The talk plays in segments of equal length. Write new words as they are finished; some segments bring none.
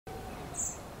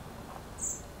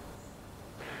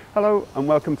Hello and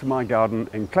welcome to my garden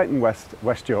in Clayton West,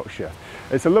 West Yorkshire.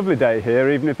 It's a lovely day here,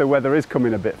 even if the weather is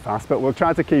coming a bit fast, but we'll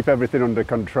try to keep everything under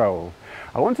control.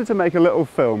 I wanted to make a little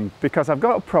film because I've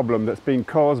got a problem that's been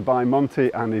caused by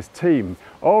Monty and his team.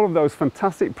 All of those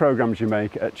fantastic programs you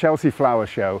make at Chelsea Flower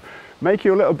Show make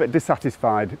you a little bit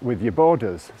dissatisfied with your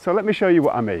borders. So let me show you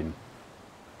what I mean.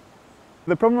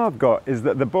 The problem I've got is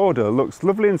that the border looks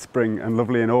lovely in spring and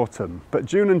lovely in autumn, but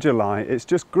June and July it's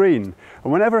just green.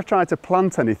 And whenever I try to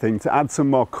plant anything to add some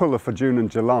more colour for June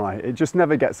and July, it just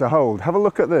never gets a hold. Have a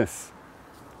look at this.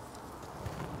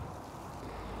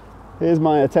 Here's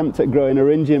my attempt at growing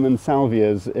Eryngium and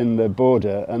Salvias in the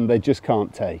border, and they just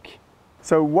can't take.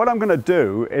 So what I'm going to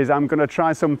do is I'm going to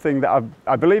try something that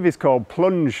I believe is called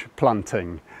plunge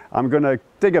planting. I'm going to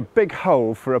dig a big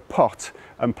hole for a pot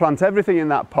and plant everything in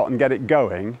that pot and get it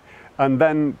going, and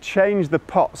then change the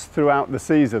pots throughout the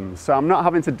season. So I'm not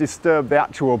having to disturb the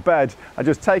actual bed. I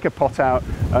just take a pot out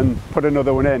and put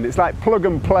another one in. It's like plug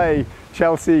and play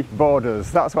Chelsea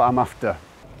borders. That's what I'm after.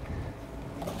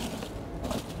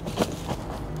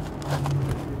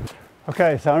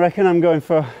 Okay, so I reckon I'm going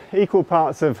for equal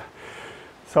parts of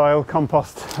soil,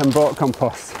 compost and bought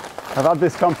compost. I've had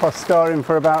this compost storing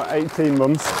for about 18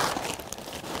 months.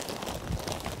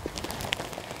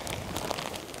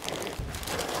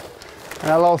 And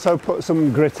I'll also put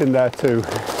some grit in there too.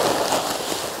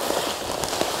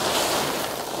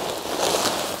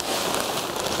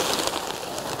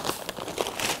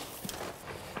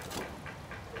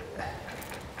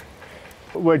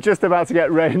 We're just about to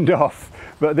get rained off.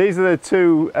 But these are the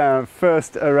two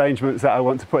first arrangements that I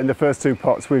want to put in the first two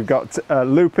pots. We've got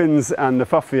lupins and the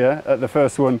Phophia at the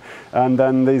first one, and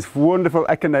then these wonderful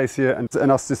Echinacea and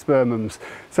Anastaspermums.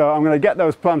 So I'm going to get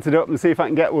those planted up and see if I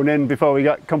can get one in before we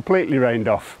get completely rained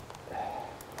off.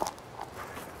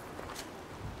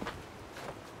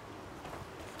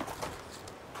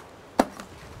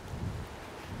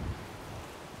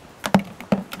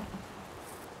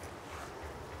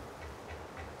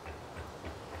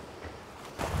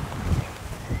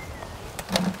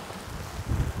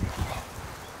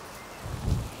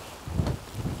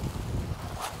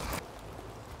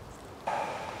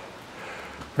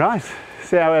 Right,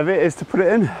 see how heavy it is to put it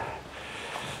in.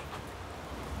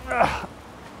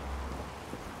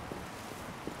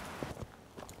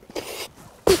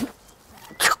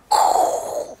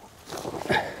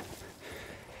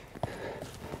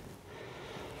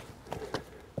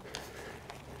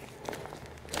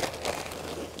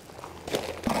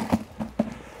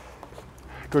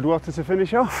 Good water to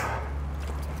finish off.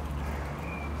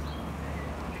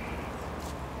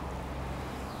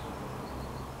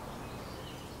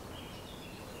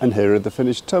 And here are the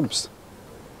finished tubs.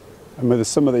 And with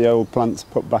some of the old plants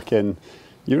put back in,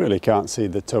 you really can't see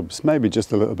the tubs, maybe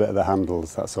just a little bit of the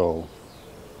handles, that's all.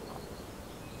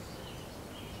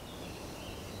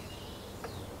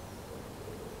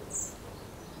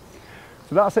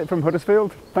 So that's it from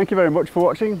Huddersfield. Thank you very much for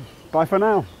watching. Bye for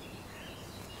now.